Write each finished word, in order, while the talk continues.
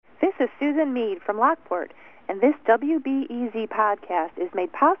This is Susan Mead from Lockport, and this WBEZ podcast is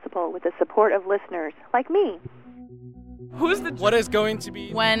made possible with the support of listeners like me. What is going to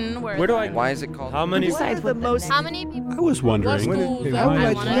be? When? Where do I? Why is it called? How many? How many people? I was wondering. When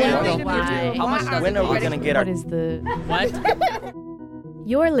are we going to get our... What is the... What?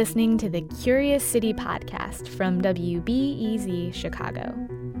 You're listening to the Curious City podcast from WBEZ Chicago.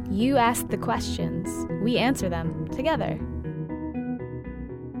 You ask the questions, we answer them together.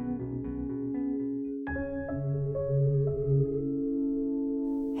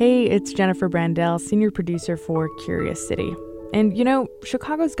 Hey, it's Jennifer Brandel, senior producer for Curious City. And you know,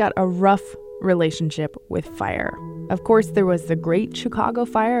 Chicago's got a rough relationship with fire. Of course, there was the Great Chicago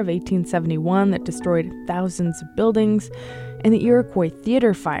Fire of 1871 that destroyed thousands of buildings, and the Iroquois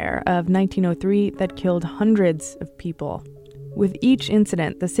Theater Fire of 1903 that killed hundreds of people. With each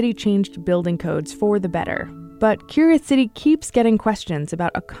incident, the city changed building codes for the better. But Curious City keeps getting questions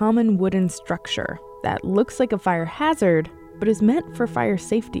about a common wooden structure that looks like a fire hazard, but is meant for fire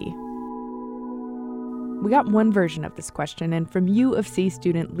safety. We got one version of this question in from U of C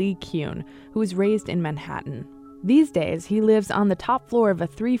student Lee Kuhn, who was raised in Manhattan. These days, he lives on the top floor of a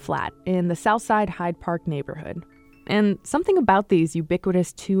 3-flat in the Southside Hyde Park neighborhood. And something about these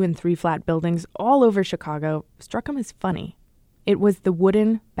ubiquitous 2- and 3-flat buildings all over Chicago struck him as funny. It was the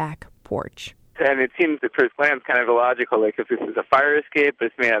wooden back porch. And it seems at first glance kind of illogical, like if this is a fire escape,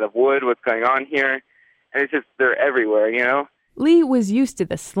 it's made out of wood, what's going on here? And it's just, they're everywhere, you know? Lee was used to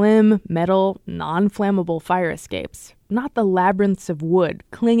the slim, metal, non-flammable fire escapes, not the labyrinths of wood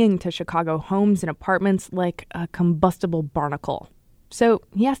clinging to Chicago homes and apartments like a combustible barnacle. So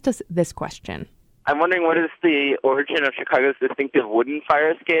he asked us this question. I'm wondering what is the origin of Chicago's distinctive wooden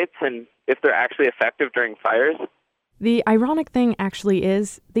fire escapes and if they're actually effective during fires? The ironic thing actually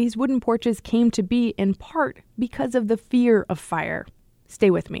is these wooden porches came to be in part because of the fear of fire.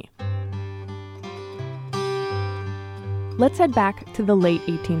 Stay with me. Let's head back to the late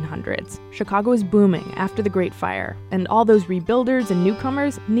 1800s. Chicago is booming after the Great Fire, and all those rebuilders and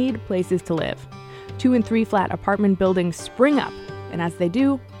newcomers need places to live. 2- and 3-flat apartment buildings spring up, and as they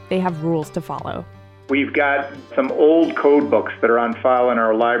do, they have rules to follow. We've got some old code books that are on file in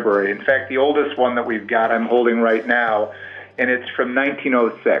our library. In fact, the oldest one that we've got I'm holding right now, and it's from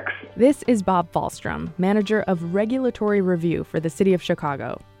 1906. This is Bob Falstrom, manager of regulatory review for the city of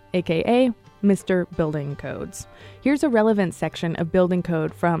Chicago, a.k.a. Mr. Building Codes. Here's a relevant section of building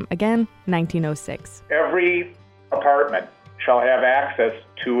code from, again, 1906. Every apartment shall have access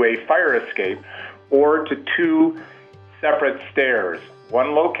to a fire escape or to 2 separate stairs,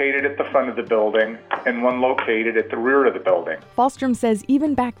 one located at the front of the building and one located at the rear of the building. Falstrom says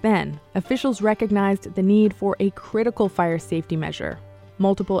even back then, officials recognized the need for a critical fire safety measure,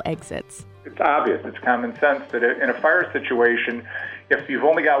 multiple exits. It's obvious, it's common sense that in a fire situation, if you've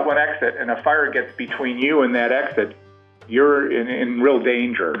only got one exit and a fire gets between you and that exit, you're in real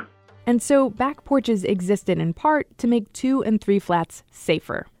danger. And so back porches existed in part to make 2- and 3-flats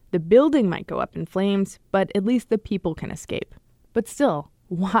safer. The building might go up in flames, but at least the people can escape. But still,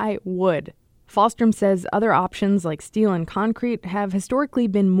 why wood? Falstrom says other options like steel and concrete have historically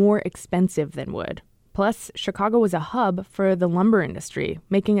been more expensive than wood. Plus, Chicago was a hub for the lumber industry,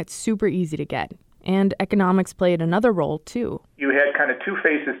 making it super easy to get. And economics played another role, too. You had kind of 2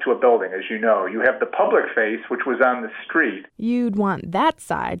 faces to a building, as you know. You have the public face, which was on the street. You'd want that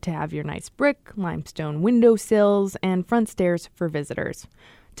side to have your nice brick, limestone windowsills, and front stairs for visitors.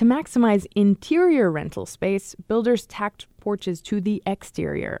 To maximize interior rental space, builders tacked porches to the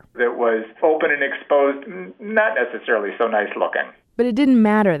exterior. That was open and exposed, not necessarily so nice looking. But it didn't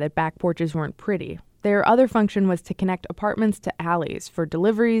matter that back porches weren't pretty. Their other function was to connect apartments to alleys for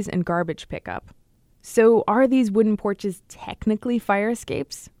deliveries and garbage pickup. So are these wooden porches technically fire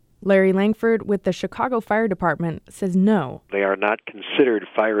escapes? Larry Langford with the Chicago Fire Department says no. They are not considered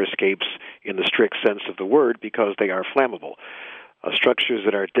fire escapes in the strict sense of the word because they are flammable. Structures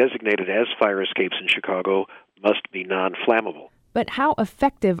that are designated as fire escapes in Chicago must be non-flammable. But how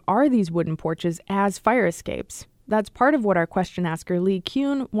effective are these wooden porches as fire escapes? That's part of what our question asker Lee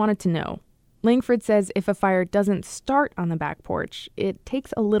Kuhn wanted to know. Langford says if a fire doesn't start on the back porch, it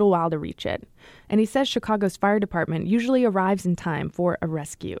takes a little while to reach it. And he says Chicago's fire department usually arrives in time for a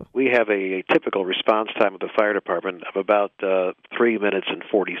rescue. We have a typical response time of the fire department of about 3 minutes and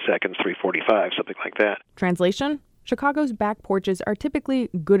 40 seconds, 3:45, something like that. Translation? Chicago's back porches are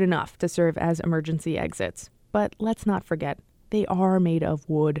typically good enough to serve as emergency exits. But let's not forget, they are made of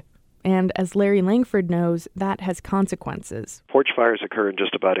wood. And as Larry Langford knows, that has consequences. Porch fires occur in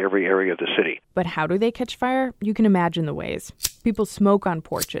just about every area of the city. But how do they catch fire? You can imagine the ways. People smoke on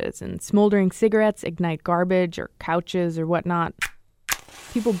porches, and smoldering cigarettes ignite garbage or couches or whatnot.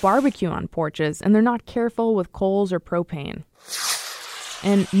 People barbecue on porches, and they're not careful with coals or propane.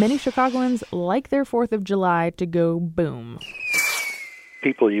 And many Chicagoans like their 4th of July to go boom.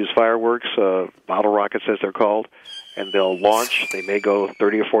 People use fireworks, bottle rockets as they're called, and they'll launch. They may go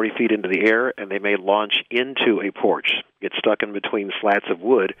 30 or 40 feet into the air, and they may launch into a porch, get stuck in between slats of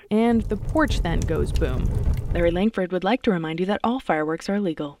wood. And the porch then goes boom. Larry Langford would like to remind you that all fireworks are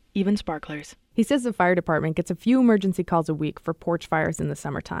illegal, even sparklers. He says the fire department gets a few emergency calls a week for porch fires in the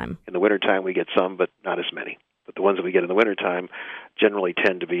summertime. In the wintertime, we get some, but not as many. But the ones that we get in the wintertime generally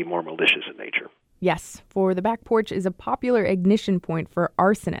tend to be more malicious in nature. Yes, for the back porch is a popular ignition point for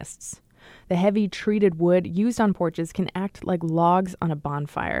arsonists. The heavy treated wood used on porches can act like logs on a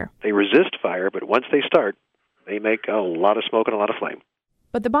bonfire. They resist fire, but once they start, they make a lot of smoke and a lot of flame.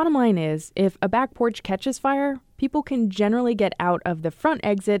 But the bottom line is, if a back porch catches fire, people can generally get out of the front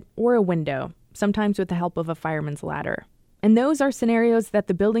exit or a window, sometimes with the help of a fireman's ladder. And those are scenarios that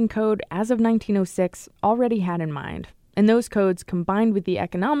the building code, as of 1906, already had in mind. And those codes, combined with the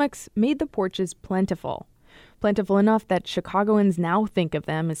economics, made the porches plentiful. Plentiful enough that Chicagoans now think of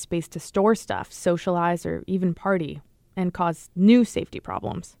them as space to store stuff, socialize, or even party, and cause new safety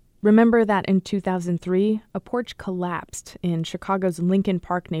problems. Remember that in 2003, a porch collapsed in Chicago's Lincoln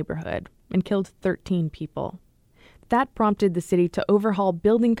Park neighborhood and killed 13 people. That prompted the city to overhaul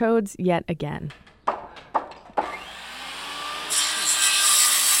building codes yet again.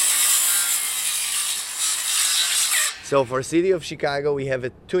 So for City of Chicago, we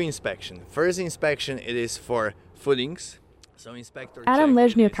have 2 inspections. First inspection, it is for footings. So Inspector Adam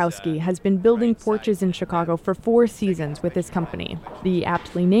Lesniakowski has been building porches in Chicago for 4 seasons with his company, the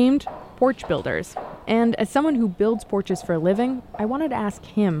aptly named Porch Builders. And as someone who builds porches for a living, I wanted to ask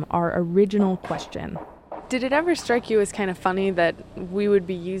him our original question. Did it ever strike you as kind of funny that we would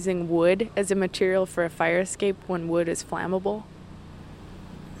be using wood as a material for a fire escape when wood is flammable?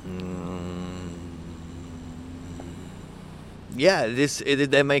 Yeah,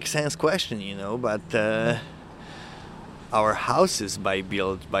 that makes sense question, but our house is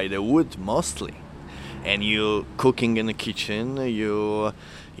built by the wood mostly. And you cooking in the kitchen,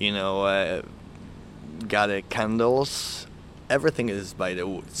 got candles, everything is by the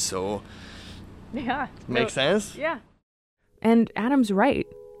wood, so yeah, makes sense? Yeah. And Adam's right.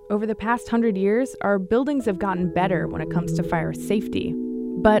 Over the past 100 years, our buildings have gotten better when it comes to fire safety,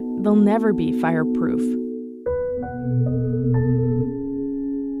 but they'll never be fireproof.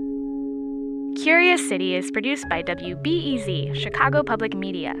 Curious City is produced by WBEZ, Chicago Public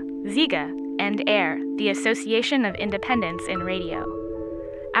Media, Ziga, and AIR, the Association of Independents in Radio.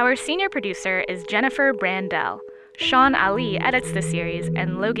 Our senior producer is Jennifer Brandel. Sean Ali edits the series,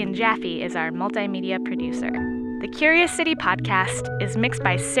 and Logan Jaffe is our multimedia producer. The Curious City podcast is mixed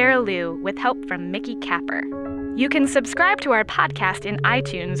by Sarah Liu with help from Mickey Capper. You can subscribe to our podcast in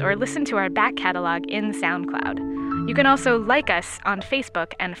iTunes or listen to our back catalog in SoundCloud. You can also like us on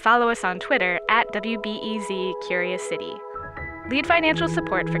Facebook and follow us on Twitter at WBEZ Curious City. Lead financial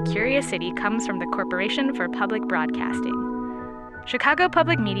support for Curious City comes from the Corporation for Public Broadcasting. Chicago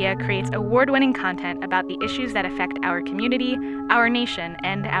Public Media creates award-winning content about the issues that affect our community, our nation,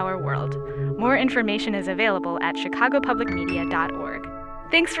 and our world. More information is available at chicagopublicmedia.org.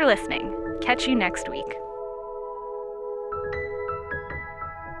 Thanks for listening. Catch you next week.